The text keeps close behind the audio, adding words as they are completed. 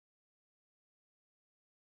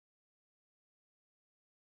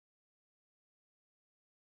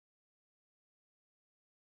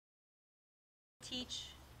teach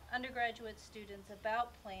undergraduate students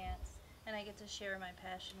about plants, and I get to share my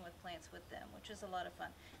passion with plants with them, which is a lot of fun.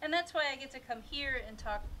 And that's why I get to come here and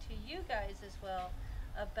talk to you guys as well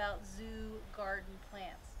about zoo garden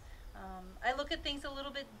plants. I look at things a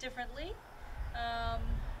little bit differently.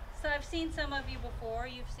 So I've seen some of you before.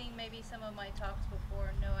 You've seen maybe some of my talks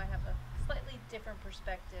before. No, I have a slightly different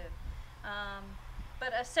perspective.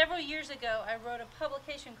 But several years ago, I wrote a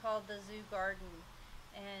publication called The Zoo Garden,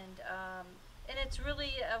 and it's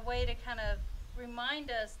really a way to kind of remind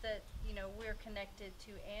us that we're connected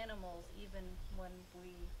to animals even when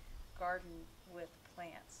we garden with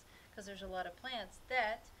plants, because there's a lot of plants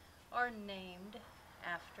that are named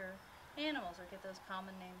after animals or get those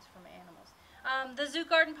common names from animals. The Zoo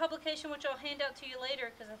Garden publication, which I'll hand out to you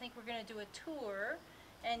later, because I think we're going to do a tour,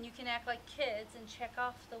 and you can act like kids and check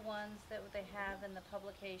off the ones that they have in the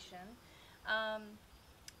publication.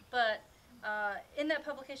 But in that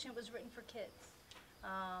publication, it was written for kids,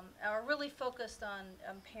 or really focused on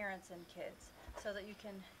parents and kids, so that you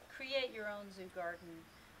can create your own zoo garden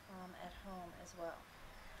at home as well.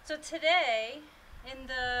 So today, in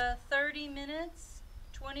the 30 minutes,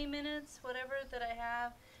 20 minutes, whatever that I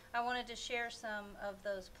have, I wanted to share some of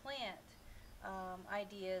those plant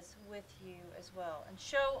ideas with you as well, and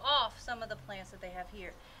show off some of the plants that they have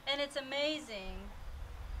here. And it's amazing,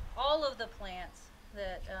 all of the plants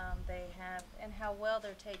that they have, and how well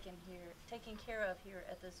they're taken care of here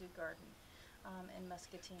at the Zoo Garden in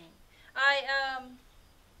Muscatine. I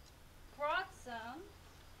brought some.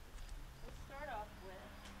 Let's start off with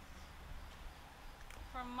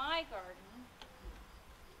from my garden,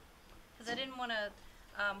 because I didn't want to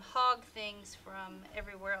hog things from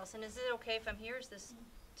everywhere else. And is it okay if I'm here? Is this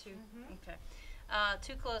too okay?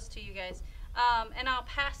 Too close to you guys? And I'll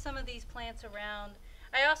pass some of these plants around.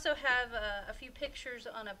 I also have a few pictures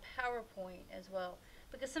on a PowerPoint as well,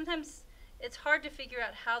 because sometimes it's hard to figure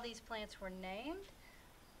out how these plants were named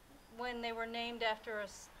when they were named after a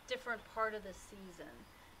different part of the season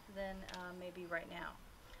than maybe right now.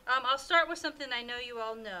 I'll start with something I know you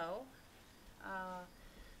all know.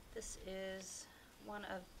 This is one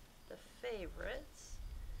of the favorites.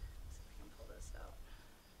 Let's see if I can pull this out.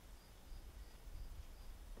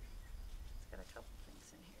 It's got a couple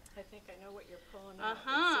things in here. I think I know what you're pulling out.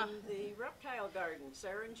 It's in the reptile garden,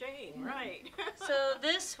 Sarah and Jane, right. So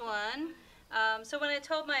this one, so when I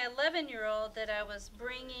told my 11-year-old that I was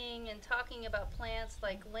bringing and talking about plants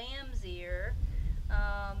like lamb's ear,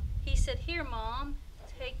 he said, "Here, Mom,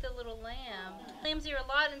 take the little lamb." Lamb's ear a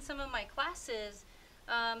lot in some of my classes,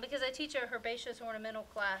 because I teach a herbaceous ornamental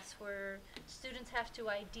class where students have to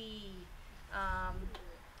ID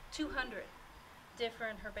 200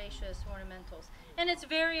 different herbaceous ornamentals. And it's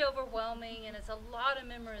very overwhelming, and it's a lot of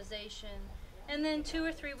memorization. And then 2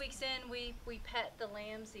 or 3 weeks in, we pet the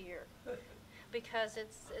lamb's ear, because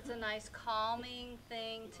it's a nice calming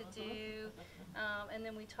thing to do. And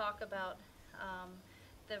then we talk about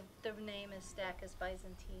the name is Stachys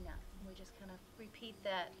byzantina. We just kind of repeat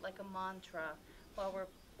that like a mantra while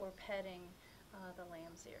we're petting the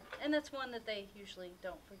lamb's ear. And that's one that they usually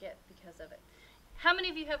don't forget because of it. How many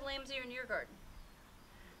of you have lamb's ear in your garden?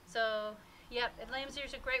 So, yep, lamb's ear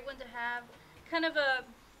is a great one to have. Kind of a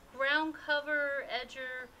ground cover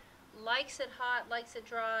edger, likes it hot, likes it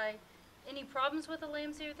dry. Any problems with the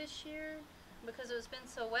lamb's ear this year because it's been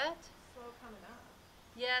so wet? Slow coming up.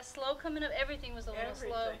 Yeah, slow coming up. Everything was a little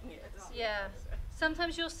slow. Yes. Yeah.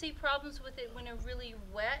 Sometimes you'll see problems with it when a really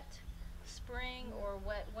wet spring or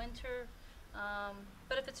wet winter.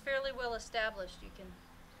 But if it's fairly well established,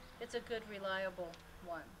 it's a good, reliable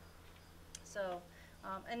one. So,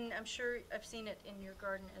 and I'm sure I've seen it in your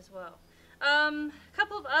garden as well. A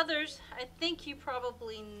couple of others I think you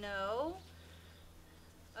probably know.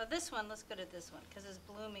 This one, let's go to this one, because it's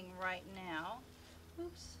blooming right now.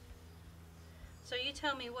 Oops. So you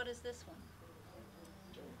tell me, what is this one?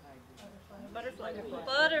 Butterfly weed.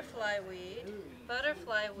 Butterfly weed.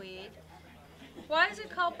 Butterfly weed. Why is it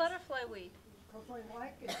called butterfly weed? Because I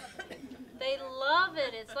like it. They love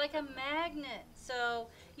it. It's like a magnet. So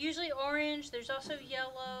usually orange. There's also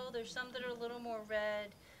yellow. There's some that are a little more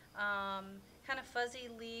red. Kind of fuzzy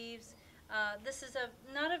leaves. This is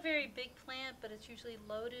not a very big plant, but it's usually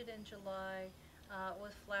loaded in July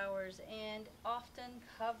with flowers and often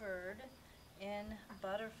covered in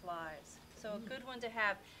butterflies. So a good one to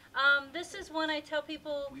have. This is one I tell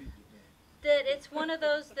people that it's one of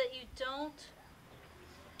those that you don't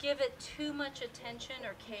give it too much attention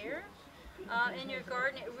or care in your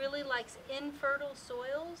garden. It really likes infertile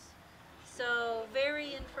soils. So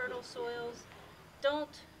very infertile soils.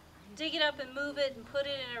 Don't dig it up and move it and put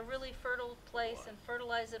it in a really fertile place and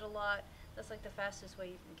fertilize it a lot. That's like the fastest way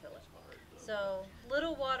you can kill it. So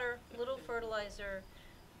little water, little fertilizer.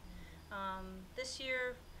 This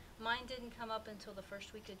year, mine didn't come up until the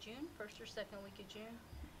first week of June, first or second week of June,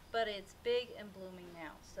 but it's big and blooming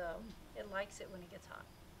now, so it likes it when it gets hot.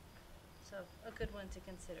 So a good one to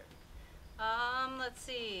consider. Let's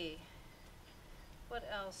see. What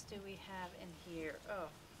else do we have in here? Oh,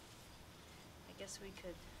 I guess we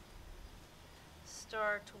could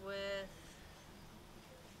start with,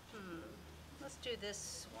 let's do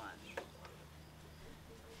this one.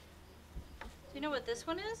 Do you know what this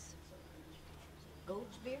one is?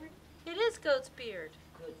 Goat's beard? It is goat's beard.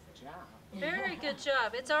 Good job. Very good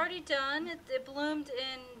job. It's already done. It bloomed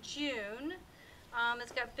in June.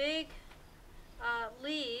 It's got big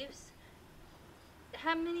leaves.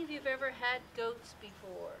 How many of you have ever had goats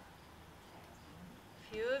before?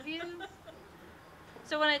 A few of you?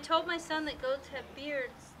 So when I told my son that goats have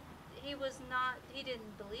beards, he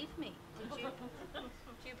didn't believe me. Did you?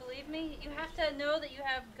 Do you believe me? You have to know that you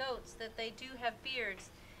have goats, that they do have beards.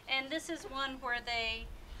 And this is one where they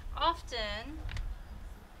often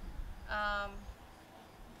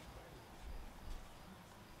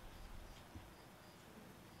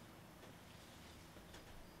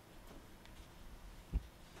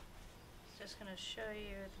just going to show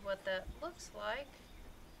you what that looks like.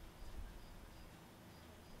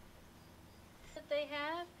 That they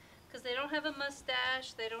have, because they don't have a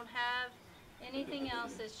mustache, they don't have anything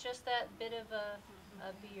else. It's just that bit of a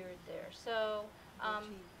beard there. So,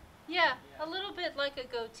 yeah, a little bit like a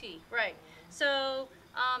goatee, right? So,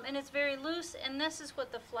 and it's very loose, and this is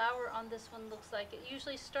what the flower on this one looks like. It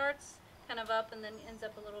usually starts kind of up and then ends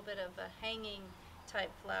up a little bit of a hanging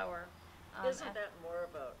type flower. Isn't that more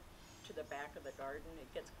about to the back of the garden?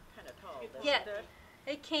 It gets kind of tall, doesn't Yeah, it?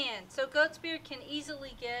 it can. So goat's beard can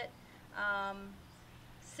easily get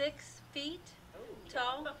 6 feet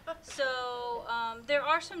tall. So there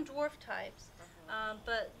are some dwarf types,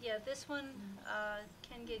 but yeah, this one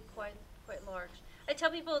can get quite large. I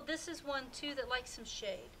tell people this is one too that likes some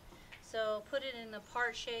shade. So put it in a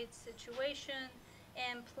part shade situation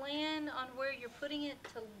and plan on where you're putting it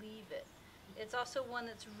to leave it. It's also one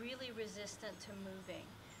that's really resistant to moving.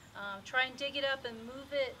 Try and dig it up and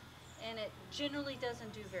move it, and it generally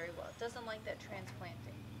doesn't do very well. It doesn't like that transplanting.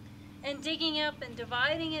 And digging up and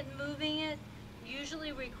dividing it and moving it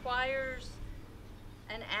usually requires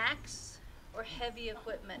an axe or heavy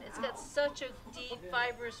equipment. It's got such a deep,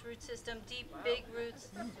 fibrous root system, deep, big roots,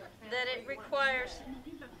 that it requires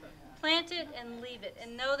plant it and leave it,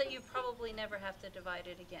 and know that you probably never have to divide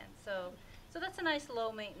it again. So that's a nice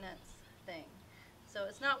low maintenance thing. So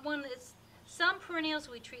it's not one. It's some perennials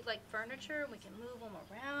we treat like furniture. We can move them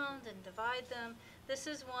around and divide them. This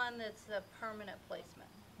is one that's a permanent placement.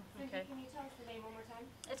 Okay. Can you tell us the name one more time?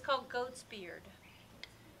 It's called goat's beard.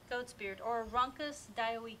 Goat's beard, or Runcus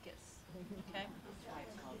dioicus. Okay.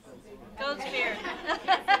 Goat's beard.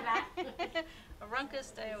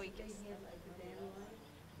 Runcus dioicus.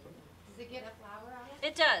 Does it get a flower on it?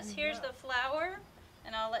 It does. Here's the flower,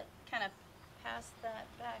 and I'll kind of pass that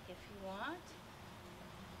back if you want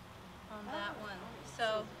on that one.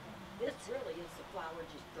 So This really is the flower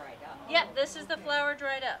just dried up. yeah, this is the flower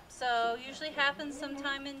dried up. So usually happens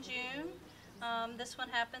sometime in June. This one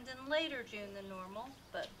happened in later June than normal,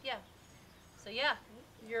 but yeah. So yeah,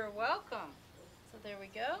 you're welcome. So there we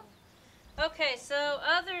go. Okay, so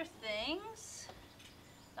other things.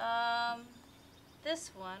 This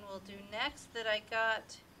one we'll do next that I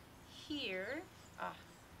got here.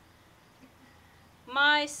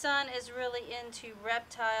 My son is really into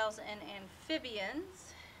reptiles and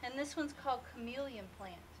amphibians, and this one's called chameleon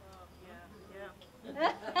plant.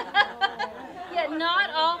 Yeah. Yeah,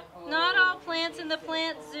 not all plants in the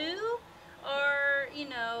plant zoo are,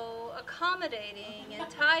 accommodating and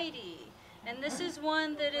tidy, and this is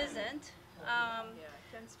one that isn't. Yeah,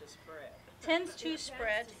 it tends to spread. Tends to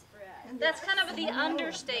spread. That's kind of the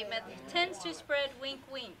understatement. Tends to spread, wink,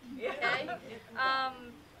 wink. Okay.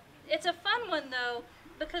 It's a fun one though,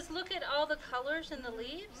 because look at all the colors in the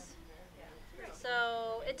leaves.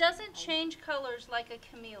 So it doesn't change colors like a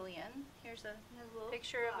chameleon. Here's a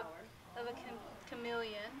picture of a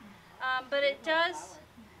chameleon. But it does,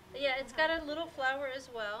 yeah, it's got a little flower as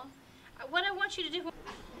well. What I want you to do,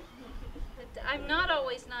 I'm not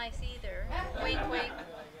always nice either. Wink, wink.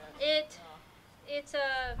 It's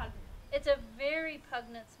a very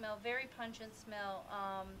pungent smell, very pungent smell.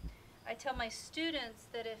 I tell my students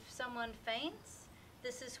that if someone faints,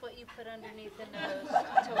 this is what you put underneath the nose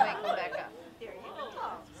to wake them back up. There you go.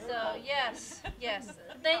 So yes, yes.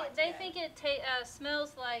 They think it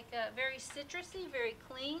smells like very citrusy, very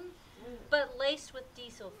clean, but laced with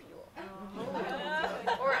diesel fuel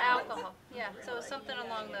or alcohol. Yeah, so something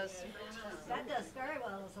along those. That does very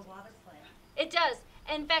well as a water plant. It does.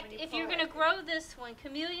 In fact, if you're going to grow this one,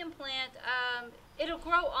 chameleon plant, it'll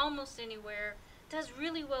grow almost anywhere. Does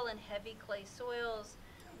really well in heavy clay soils.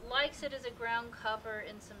 Likes it as a ground cover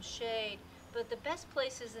in some shade. But the best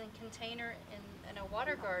place is in container in a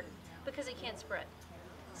water garden because it can't spread.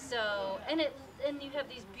 So, and you have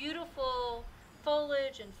these beautiful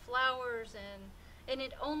foliage and flowers, and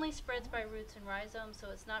it only spreads by roots and rhizomes, so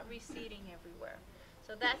it's not reseeding everywhere.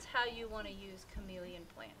 So that's how you want to use chameleon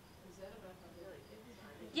plant.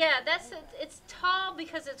 Yeah, it's tall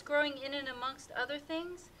because it's growing in and amongst other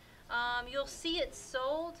things. You'll see it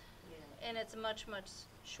sold, and it's much, much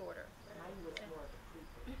shorter.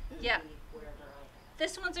 Yeah.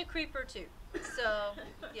 This one's a creeper too. So,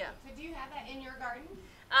 yeah. So do you have that in your garden?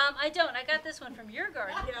 I don't. I got this one from your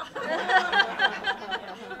garden. I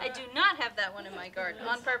do not have that one in my garden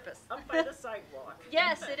on purpose. Up by the sidewalk.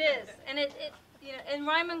 Yes, it is. And it and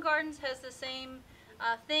Ryman Gardens has the same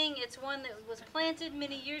thing. It's one that was planted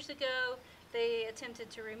many years ago. They attempted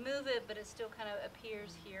to remove it, but it still kind of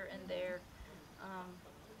appears here and there.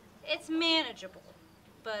 It's manageable,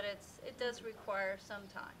 but it does require some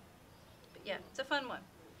time. But yeah, it's a fun one.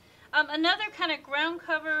 Another kind of ground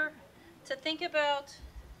cover to think about,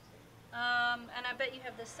 and I bet you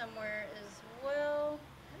have this somewhere as well.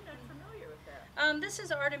 I'm not familiar with that. This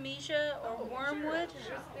is Artemisia or wormwood.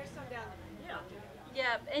 There's some down there.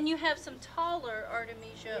 Yeah, and you have some taller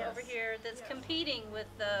Artemisia over here that's competing with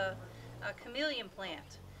the chameleon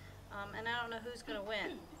plant. And I don't know who's going to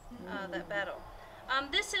win that battle.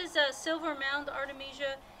 This is a silver mound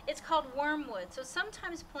Artemisia. It's called wormwood. So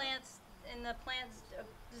sometimes plants in the plant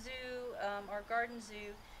zoo or garden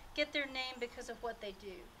zoo get their name because of what they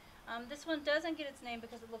do. This one doesn't get its name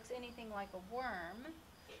because it looks anything like a worm.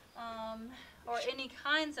 Or any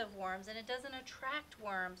kinds of worms, and it doesn't attract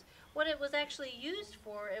worms. What it was actually used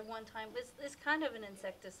for at one time is kind of an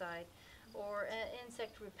insecticide or an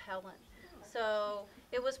insect repellent. So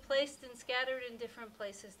it was placed and scattered in different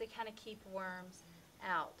places to kind of keep worms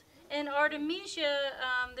out. And Artemisia,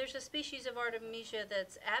 there's a species of Artemisia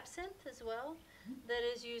that's absinthe as well, that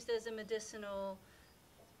is used as a medicinal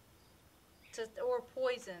or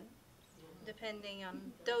poison, depending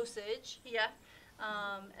on dosage. Yeah.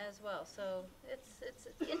 As well. So it's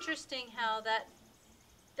interesting how that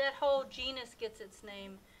whole genus gets its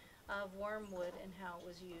name of wormwood and how it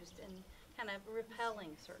was used in kind of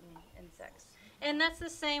repelling certain insects. And that's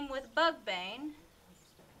the same with bugbane,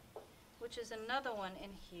 which is another one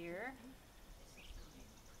in here.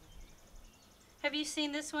 Have you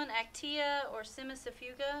seen this one, Actea or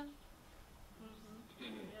Simicifuga?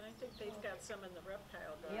 And I think they've got some in the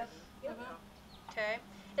reptile garden. Yep. Okay.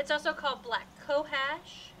 It's also called black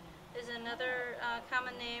cohash, is another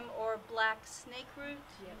common name, or black snakeroot.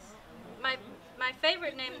 Yes. My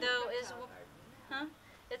favorite name though is,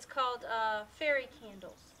 it's called fairy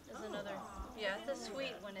candles. Is another. Yeah, it's a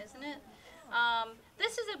sweet one, isn't it?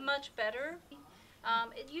 This is a much better.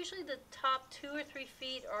 Usually the top 2 or 3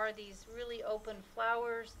 feet are these really open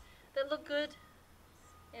flowers that look good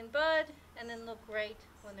in bud and then look great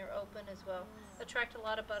when they're open as well. Attract a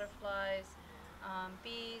lot of butterflies.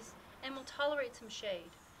 Bees, and will tolerate some shade.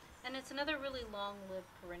 And it's another really long-lived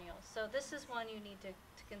perennial. So this is one you need to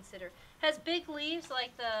consider. Has big leaves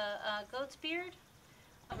like the goat's beard.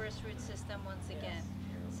 Fibrous root system once again.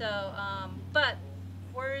 So, but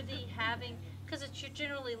worthy having, because it's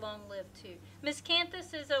generally long-lived too.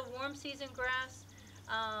 Miscanthus is a warm season grass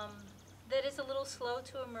that is a little slow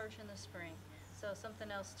to emerge in the spring. So something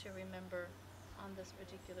else to remember on this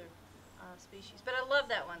particular species. But I love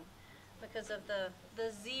that one, because of the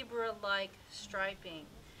zebra-like striping.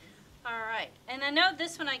 All right, and I know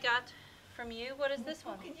this one I got from you. What is this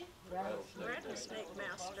one? Rattlesnake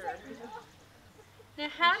master. Now,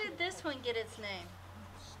 how did this one get its name?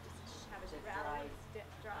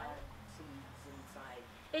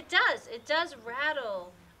 It does. It does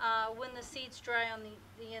rattle when the seeds dry on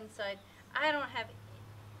the inside. I don't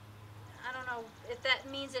know if that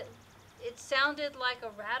means it sounded like a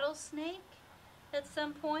rattlesnake at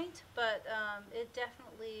some point, but it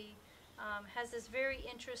definitely has this very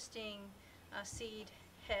interesting seed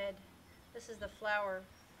head. This is the flower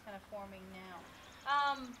kind of forming now.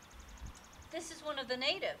 This is one of the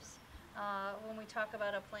natives when we talk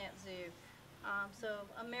about a plant zoo. So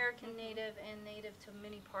American native and native to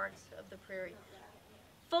many parts of the prairie.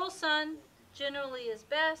 Full sun generally is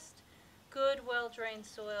best. good, well-drained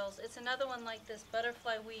soils. It's another one like this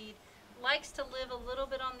butterfly weed. Likes to live a little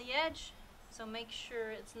bit on the edge, so make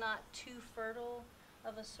sure it's not too fertile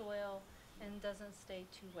of a soil and doesn't stay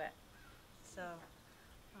too wet. So,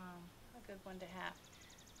 a good one to have.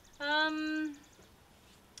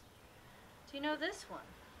 Do you know this one?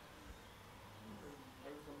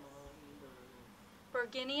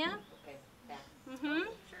 Berginia. Okay, back. Mm-hmm.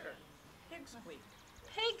 Sure. Pig squeak.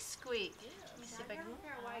 Pig squeak. Let me see if I can.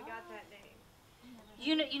 why I got that name.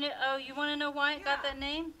 Oh, you want to know why it got that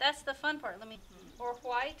name? That's the fun part. Or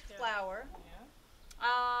white flower.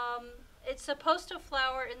 It's supposed to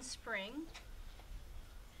flower in spring.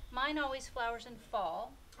 Mine always flowers in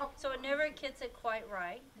fall, so it never gets it quite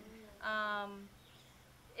right.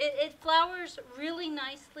 It flowers really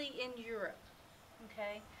nicely in Europe,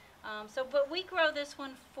 okay? But we grow this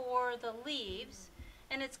one for the leaves,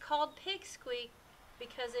 and it's called pig squeak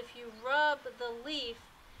because if you rub the leaf,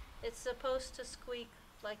 it's supposed to squeak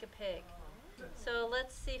like a pig. So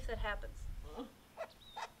let's see if that happens. There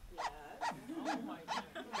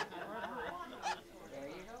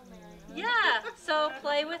you go, Mary. Yeah, so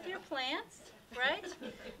play with your plants, right?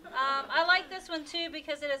 I like this one too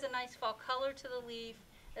because it has a nice fall color to the leaf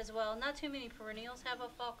as well. Not too many perennials have a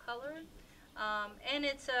fall color. And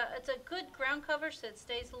it's a good ground cover, so it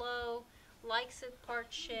stays low, likes it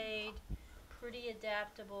part shade, pretty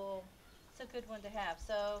adaptable. It's a good one to have.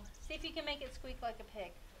 So see if you can make it squeak like a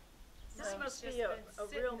pig. This must Just be a been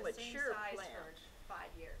sitting real the same mature size plant. for 5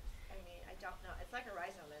 years. I mean, I don't know. It's like a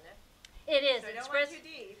rhizome, isn't it? It is. So I It don't spreads. want too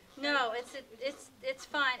deep. No, it's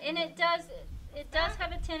fine, and it does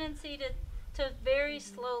have a tendency to very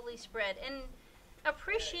slowly spread. And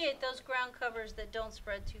appreciate those ground covers that don't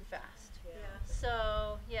spread too fast. Yeah.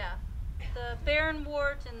 So yeah, the barren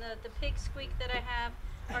wart and the pig squeak that I have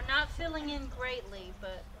are not filling in greatly,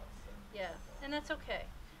 but yeah, and that's okay.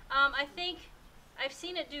 I think I've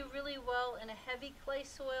seen it do really well in a heavy clay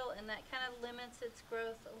soil, and that kind of limits its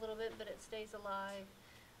growth a little bit, but it stays alive.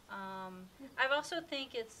 I also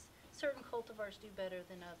think certain cultivars do better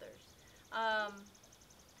than others.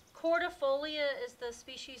 Cordifolia is the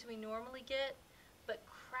species we normally get, but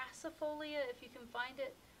crassifolia, if you can find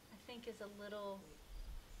it, I think is a little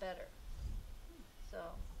better. So,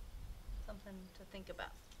 something to think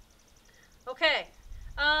about. Okay,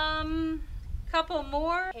 couple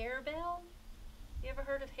more. Harebell. You ever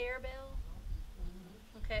heard of harebell?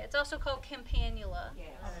 Okay, it's also called campanula.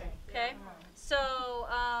 Yeah. Okay, so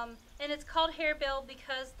and it's called harebell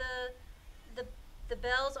because the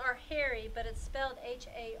bells are hairy, but it's spelled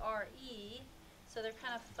H-A-R-E, so they're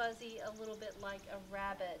kind of fuzzy, a little bit like a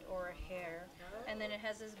rabbit or a hare, and then it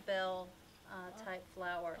has this bell type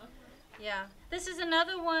flower. Yeah, this is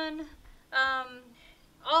another one.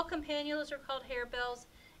 All campanulas are called harebells,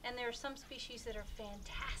 and there are some species that are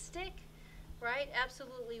fantastic, right?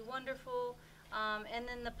 Absolutely wonderful. And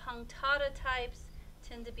then the punctata types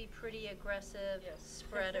tend to be pretty aggressive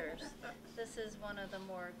spreaders. This is one of the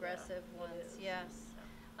more aggressive ones, yes.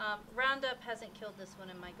 Roundup hasn't killed this one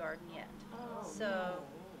in my garden yet. So,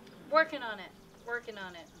 working on it,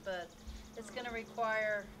 but it's going to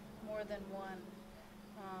require more than one.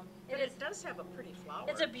 But it does have a pretty flower.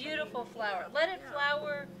 It's a beautiful flower. Let it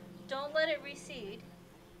flower, don't let it reseed,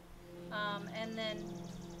 and then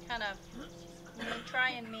kind of try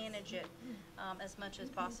and manage it as much as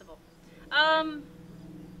possible.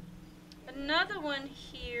 Another one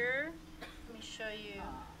here, let me show you.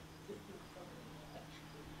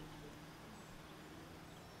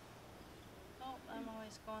 Oh, I'm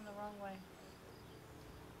always going the wrong way.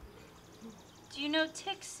 Do you know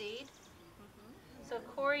tick seed? So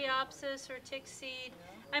Coreopsis or tick seed.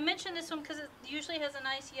 I mentioned this one because it usually has a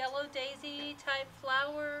nice yellow daisy type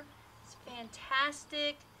flower. It's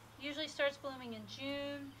fantastic. Usually starts blooming in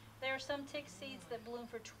June. There are some tick seeds that bloom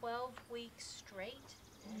for 12 weeks straight.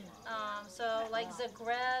 So like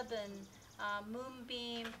Zagreb and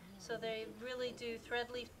Moonbeam, so they really do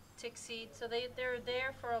threadleaf tick seed. So they're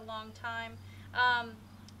there for a long time.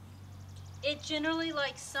 It generally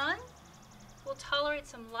likes sun, will tolerate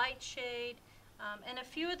some light shade, and a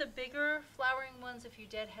few of the bigger flowering ones, if you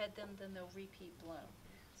deadhead them, then they'll repeat bloom.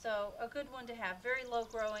 So a good one to have, very low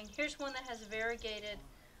growing. Here's one that has variegated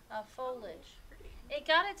foliage. It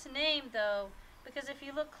got its name though because if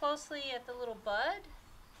you look closely at the little bud,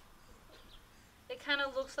 it kind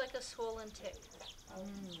of looks like a swollen tick.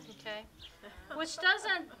 Okay, which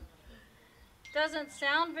doesn't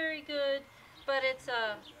sound very good, but it's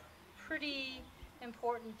a pretty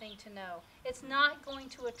important thing to know. It's not going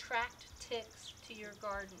to attract ticks to your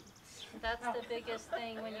garden. That's the biggest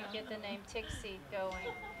thing when you get the name tick seed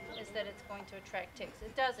going, is that it's going to attract ticks.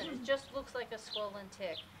 It doesn't. It just looks like a swollen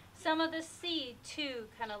tick. Some of the seed too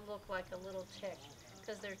kind of look like a little tick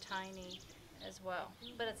because they're tiny as well,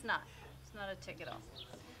 but it's not. It's not a tick at all.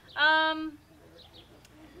 I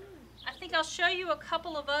think I'll show you a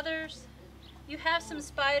couple of others. You have some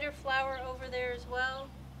spider flower over there as well.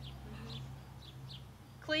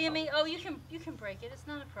 Cleome. Oh, you can break it. It's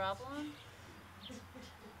not a problem.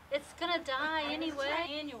 It's gonna die anyway.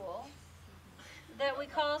 Annual that we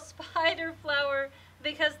call spider flower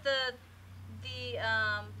because the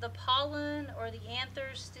pollen or the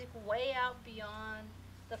anthers stick way out beyond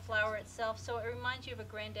the flower itself, so it reminds you of a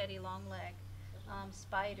granddaddy longleg,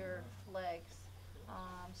 spider legs.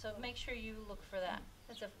 So make sure you look for that.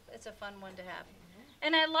 It's a fun one to have.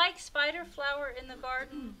 And I like spider flower in the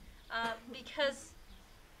garden because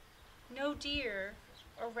no deer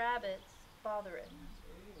or rabbits bother it.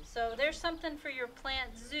 So there's something for your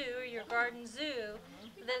plant zoo or your garden zoo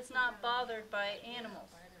that's not bothered by animals.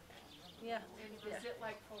 Yeah. Is it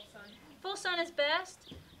like full sun? Full sun is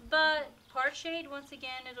best, but part shade, once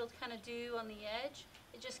again, it'll kind of do on the edge.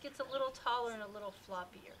 It just gets a little taller and a little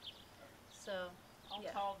floppier. So, How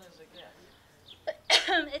yeah. tall does it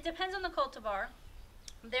get? It depends on the cultivar.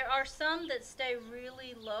 There are some that stay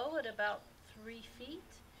really low at about 3 feet,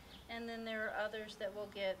 and then there are others that will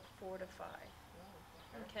get 4 to 5.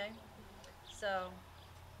 Okay? So,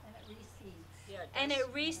 And it reseeds. Yeah, and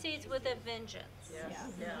it reseeds with a vengeance.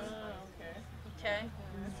 Yeah. Okay. Okay,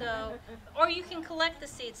 so, or you can collect the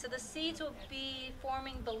seeds. So the seeds will be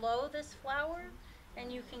forming below this flower,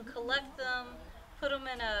 and you can collect them, put them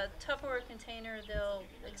in a Tupperware container, they'll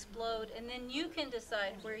explode, and then you can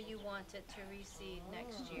decide where you want it to reseed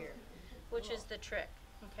next year, which is the trick,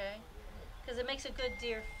 okay? Because it makes a good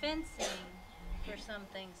deer fencing for some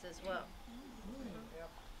things as well.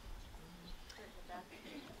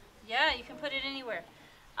 Yeah, you can put it anywhere.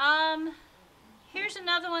 Here's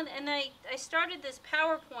another one, and I started this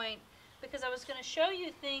PowerPoint because I was going to show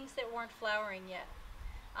you things that weren't flowering yet.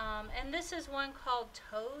 And this is one called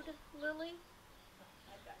Toad Lily.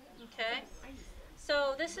 Okay,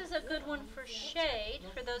 so this is a good one for shade,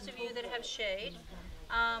 for those of you that have shade.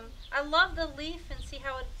 I love the leaf and see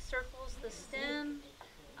how it circles the stem.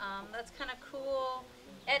 That's kind of cool.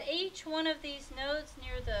 At each one of these nodes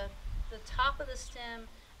near the top of the stem,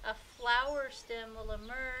 a flower stem will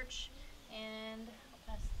emerge, and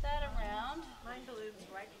I'll pass that around. Mine blooms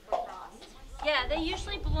right before frost. Yeah, they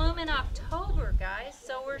usually bloom in October, guys.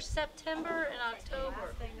 So we're September and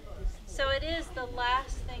October. So it is the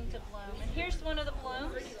last thing to bloom. And here's one of the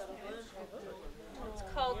blooms. It's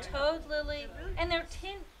called Toad Lily, and they're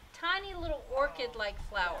tiny little orchid-like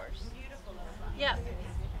flowers. Yep,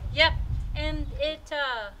 yep. And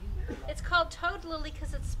it's called Toad Lily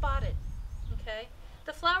because it's spotted. Okay.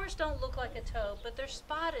 The flowers don't look like a toad, but they're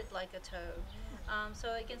spotted like a toad.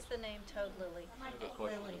 So it gets the name Toad Lily. I might get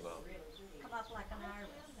lilies. Come up like an iris.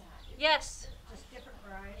 Yes, Just different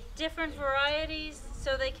varieties. different varieties,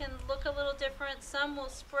 so they can look a little different. Some will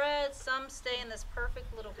spread, some stay in this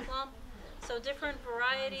perfect little clump. So different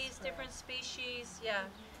varieties, different species. Yeah,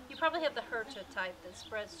 you probably have the Herta type that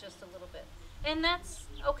spreads just a little bit, and that's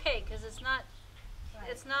okay because it's not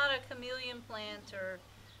a chameleon plant or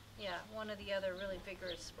one of the other really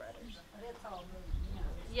vigorous spreaders. But it's all moving.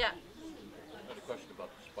 Yeah, I have a question about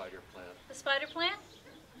the spider plant, the spider plant.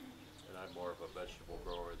 and I'm more of a vegetable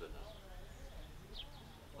grower than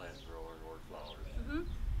a plant grower or flowers. Mhm.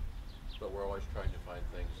 But we're always trying to find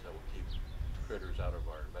things that will keep critters out of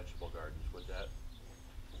our vegetable gardens. Would that,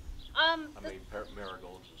 I mean,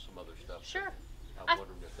 marigolds and some other stuff. Sure. I'm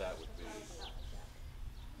wondering if that would be,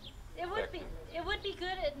 It would be. effective. It would be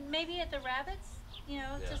good at maybe at the rabbits, to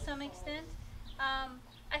Yeah. some extent.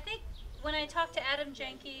 I think when I talk to Adam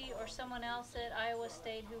Jenke or someone else at Iowa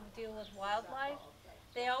State who deal with wildlife,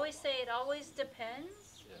 they always say it always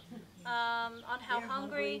depends on how They're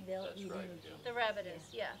hungry they'll that's eat right, anything. yeah. the rabbit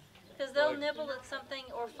is. Yeah, because they'll Well, nibble at something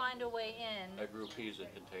or find a way in. I grew peas in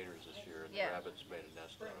containers this year and Yeah. the rabbits made a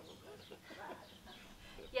nest out of them.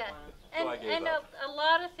 Yeah, So I and gave up. a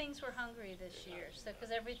lot of things were hungry this year, so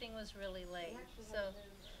because everything was really late. So,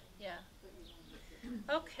 yeah.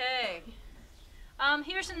 Okay.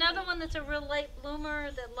 Here's another one that's a real late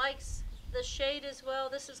bloomer that likes the shade as well.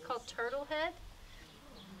 This is called Turtle Head.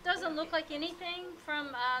 Doesn't look like anything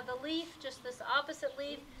from the leaf, just this opposite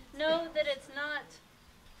leaf. Know that it's not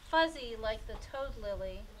fuzzy like the toad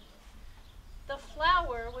lily. The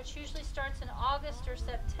flower, which usually starts in August or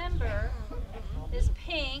September, is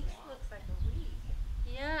pink. Looks like a weed.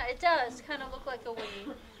 Yeah, it does kind of look like a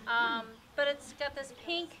weed. But it's got this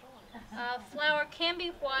pink flower, can be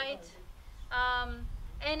white,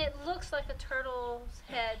 and it looks like a turtle's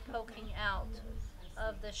head poking out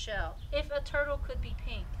of the shell. If a turtle could be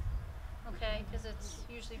pink. okay, because it's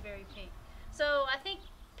usually very pink. So I think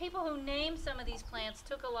people who named some of these plants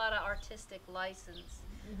took a lot of artistic license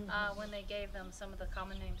when they gave them some of the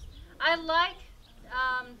common names. I like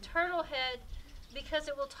turtlehead because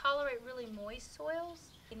it will tolerate really moist soils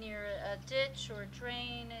near a ditch or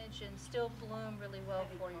drainage and still bloom really well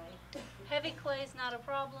for you. Heavy clay is not a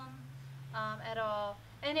problem at all,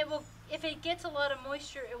 and it will, if it gets a lot of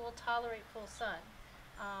moisture, it will tolerate full sun,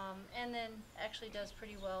 and then actually does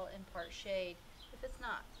pretty well in part shade if it's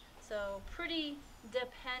not. So pretty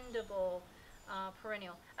dependable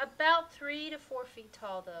perennial. About 3 to 4 feet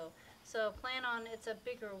tall though, so plan on it's a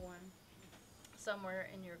bigger one somewhere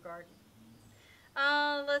in your garden.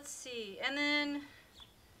 Let's see, and then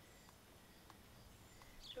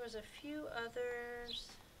there was a few others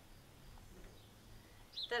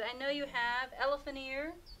that I know you have. Elephant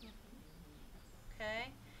ear.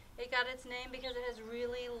 Okay. It got its name because it has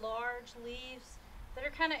really large leaves that are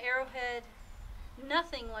kind of arrowhead.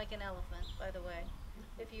 Nothing like an elephant, by the way,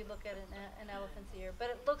 if you look at an elephant's ear. But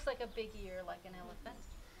it looks like a big ear like an elephant.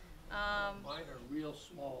 Mine are real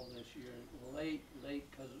small this year, late,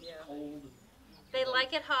 because it's cold. They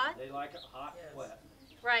like it hot. They like it hot and wet.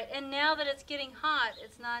 Right, and now that it's getting hot,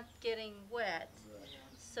 it's not getting wet.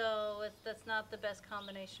 So that's not the best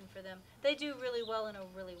combination for them. They do really well in a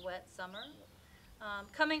really wet summer.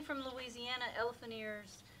 Coming from Louisiana, elephant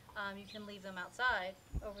ears, you can leave them outside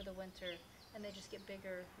over the winter, and they just get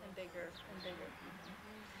bigger and bigger and bigger.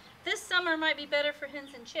 This summer might be better for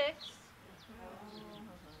hens and chicks.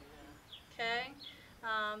 Okay,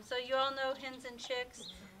 so you all know hens and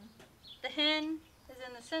chicks. The hen is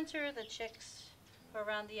in the center, the chicks are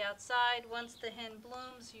around the outside. Once the hen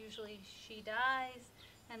blooms, usually she dies,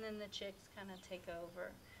 and then the chicks kind of take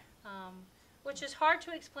over. Which is hard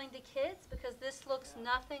to explain to kids because this looks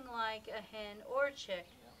nothing like a hen or chick.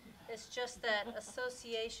 It's just that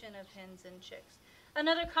association of hens and chicks.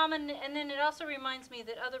 Another common, and then it also reminds me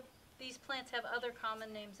that these plants have other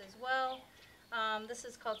common names as well. This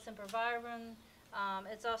is called sempervirens.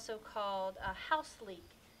 It's also called a house leek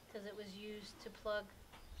because it was used to plug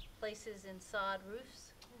places in sod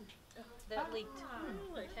roofs that leaked.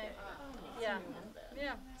 Okay. Yeah.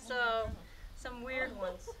 Yeah. So some weird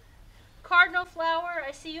ones. Cardinal flower.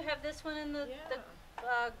 I see you have this one in the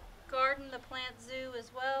garden, the plant zoo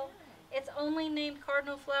as well. It's only named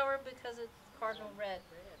cardinal flower because it's cardinal red.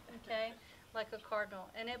 Okay, like a cardinal,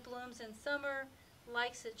 and it blooms in summer.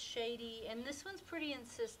 Likes it shady, and this one's pretty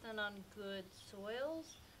insistent on good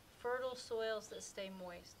soils, fertile soils that stay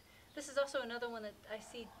moist. This is also another one that I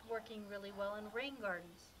see working really well in rain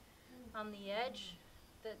gardens on the edge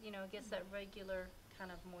that, you know, gets that regular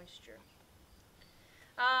kind of moisture.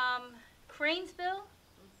 Cranesbill,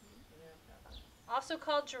 also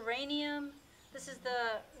called geranium. This is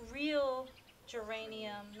the real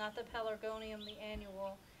geranium, not the pelargonium, the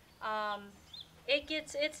annual. It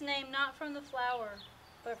gets its name not from the flower,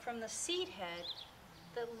 but from the seed head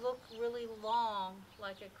that look really long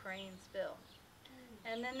like a cranesbill.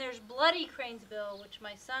 And then there's bloody cranesbill, which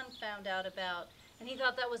my son found out about, and he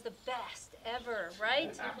thought that was the best ever,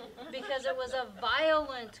 right? Because it was a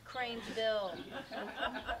violent cranesbill,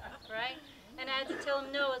 right? And I had to tell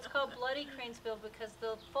him, no, it's called bloody cranesbill because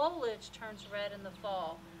the foliage turns red in the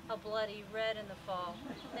fall, a bloody red in the fall,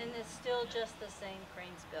 and it's still just the same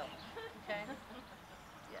cranesbill, okay?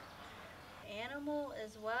 Yeah. Animal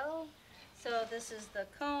as well. So this is the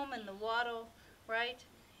comb and the wattle, right?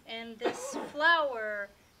 And this flower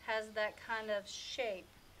has that kind of shape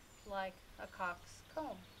like a cock's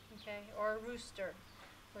comb, okay? Or a rooster,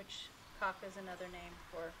 which cock is another name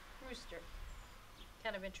for rooster.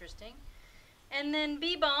 Kind of interesting. And then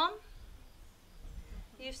bee balm.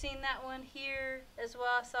 You've seen that one here as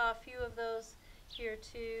well. I saw a few of those here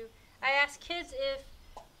too. I ask kids if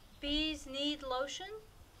bees need lotion,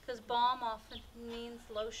 because balm often means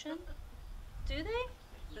lotion. Do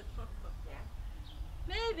they?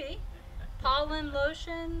 Maybe. Pollen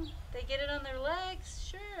lotion, they get it on their legs?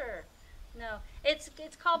 Sure. No. It's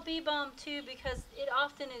called bee balm too because it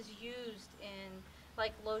often is used in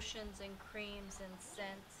like lotions and creams and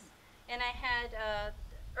scents. And I had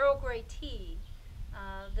Earl Grey tea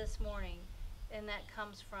this morning, and that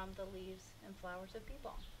comes from the leaves and flowers of bee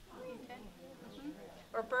balm. Okay?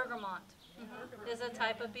 Or bergamot is a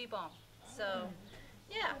type of bee balm. So,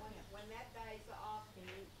 yeah. When that dies off, can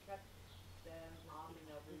you cut them off and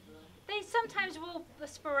they'll rebloom? They sometimes will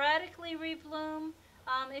sporadically rebloom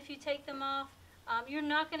if you take them off. You're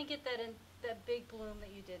not going to get that big bloom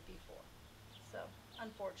that you did before. So,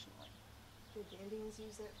 unfortunately. Did the Indians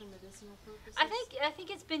use that for medicinal purposes? I think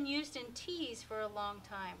it's been used in teas for a long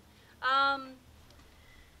time.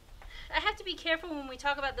 I have to be careful when we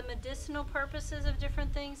talk about the medicinal purposes of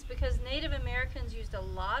different things because Native Americans used a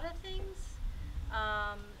lot of things,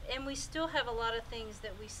 and we still have a lot of things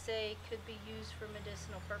that we say could be used for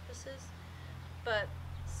medicinal purposes. But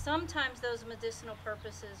sometimes those medicinal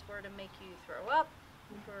purposes were to make you throw up,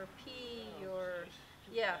 or pee, or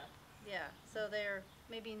yeah. So they're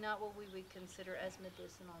maybe not what we would consider as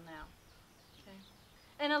medicinal now. Okay,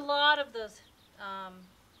 and a lot of those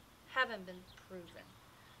haven't been proven.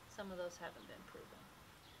 Some of those haven't been proven.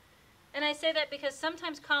 And I say that because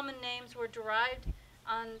sometimes common names were derived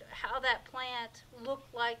on how that plant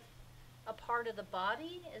looked like a part of the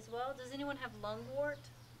body as well. Does anyone have lungwort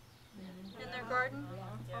in their garden?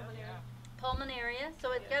 Pulmonaria.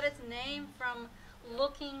 So it got its name from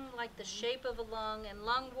looking like the shape of a lung, and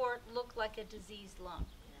lungwort looked like a diseased lung.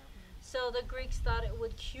 So the Greeks thought it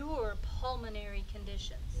would cure pulmonary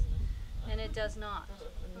conditions, and it does not.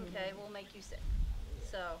 Okay, it will make you sick.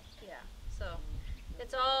 So, yeah, so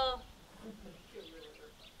it's all,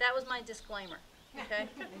 that was my disclaimer, okay?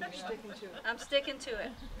 You're sticking to it. I'm sticking to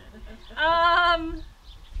it. And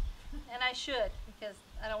I should, because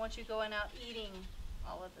I don't want you going out eating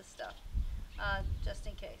all of this stuff, just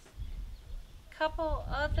in case. Couple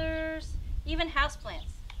others, even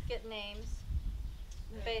houseplants get names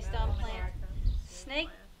based on plant. Snake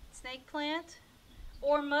plant,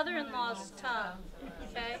 or mother-in-law's tongue,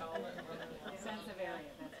 okay?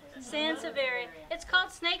 Sansevieria. It's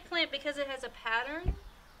called snake plant because it has a pattern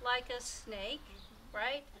like a snake,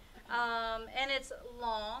 right? And it's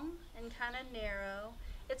long and kind of narrow.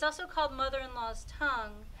 It's also called mother-in-law's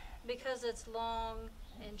tongue because it's long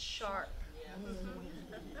and sharp.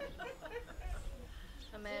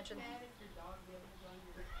 Imagine.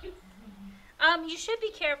 You should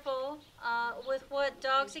be careful with what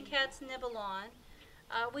dogs and cats nibble on.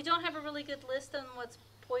 We don't have a really good list on what's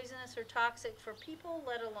poisonous or toxic for people,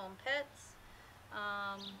 let alone pets.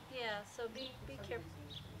 Yeah, so be careful.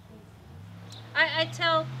 I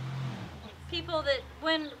tell people that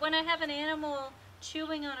when I have an animal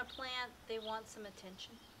chewing on a plant, they want some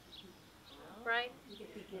attention, right?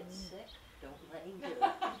 If he gets sick, don't let him do it.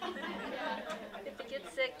 If he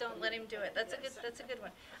gets sick, don't let him do it. That's a good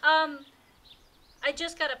one. I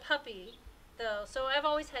just got a puppy though, so I've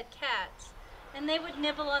always had cats, and they would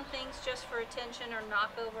nibble on things just for attention or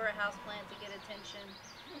knock over a houseplant to get attention.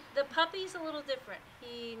 The puppy's a little different.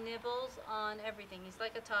 He nibbles on everything. He's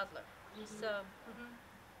like a toddler. So,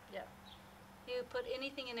 yeah. He would put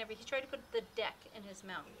anything in every. He tried to put the deck in his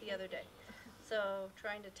mouth the other day. So,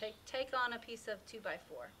 trying to take on a piece of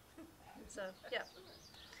 2x4. So, yeah.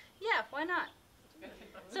 Yeah, why not?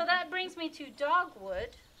 So that brings me to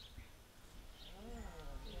dogwood,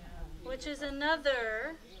 which is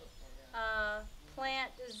another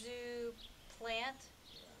plant zoo plant.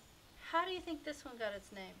 How do you think this one got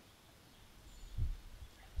its name?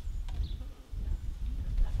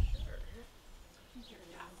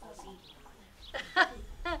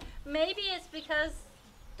 Maybe it's because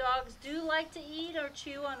dogs do like to eat or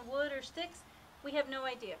chew on wood or sticks. We have no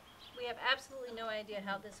idea. We have absolutely no idea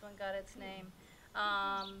how this one got its name.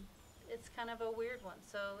 It's kind of a weird one.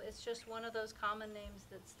 So it's just one of those common names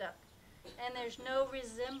that stuck. And there's no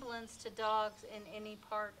resemblance to dogs in any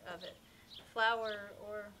part of it, flower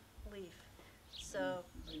or leaf. So,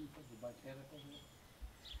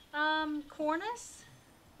 cornice?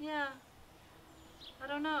 Yeah. I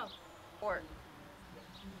don't know. Or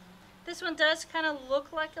this one does kind of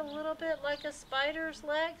look like a little bit like a spider's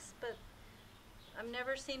legs, but I've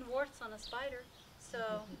never seen warts on a spider.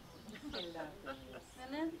 So, isn't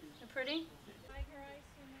it pretty?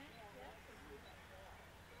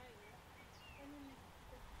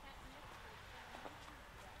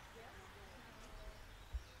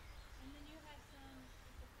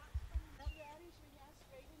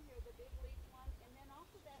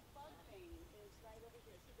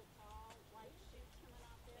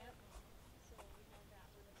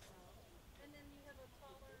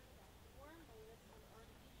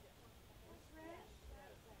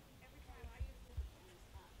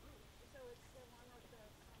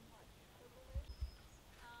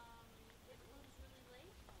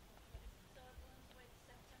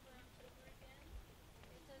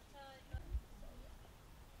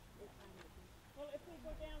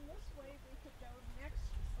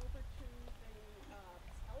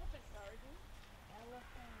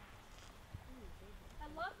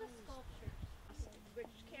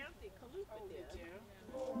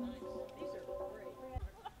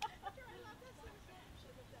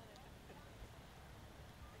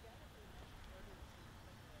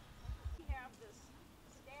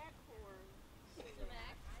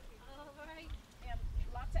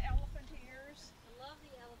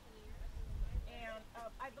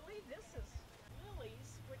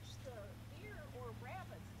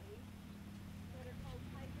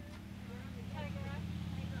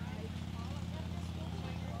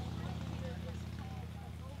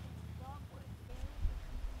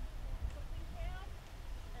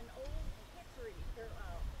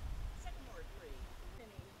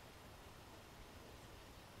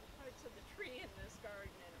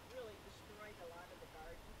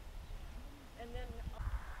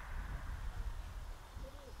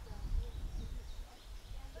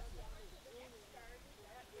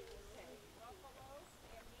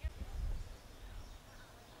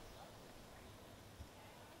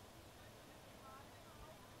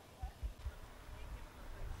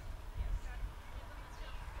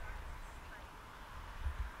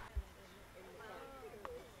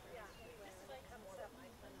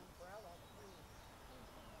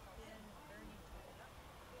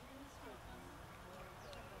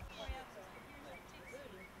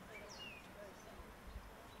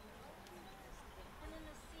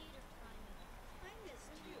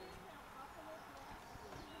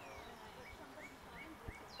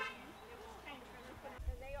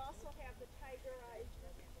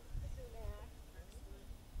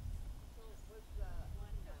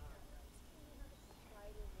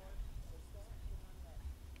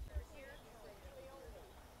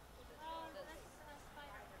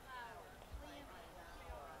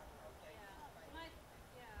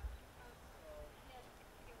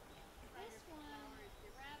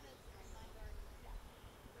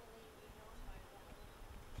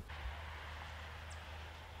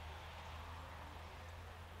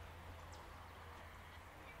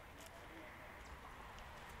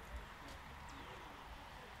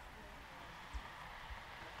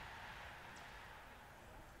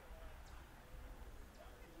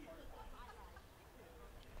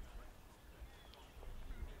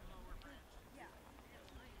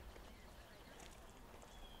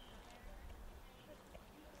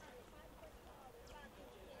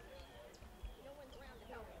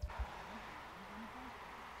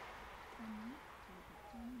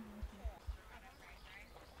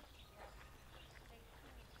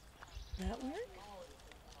 That work?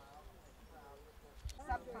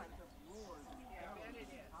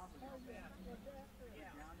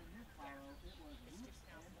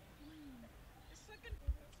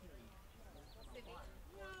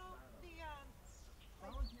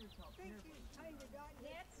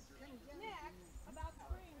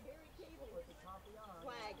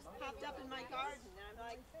 Flags popped up in my garden, and I'm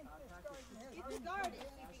like, it's a garden.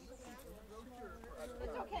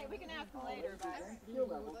 It's okay, we can ask them later about it.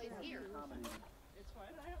 Here. It's what?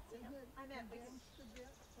 I don't see him. I meant we can.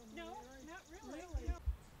 No, not really. No.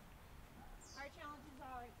 Our challenge is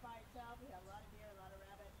all right by itself. We have a lot of deer, a lot of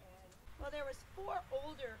rabbit, and well, there was 4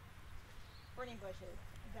 older burning bushes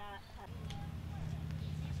that had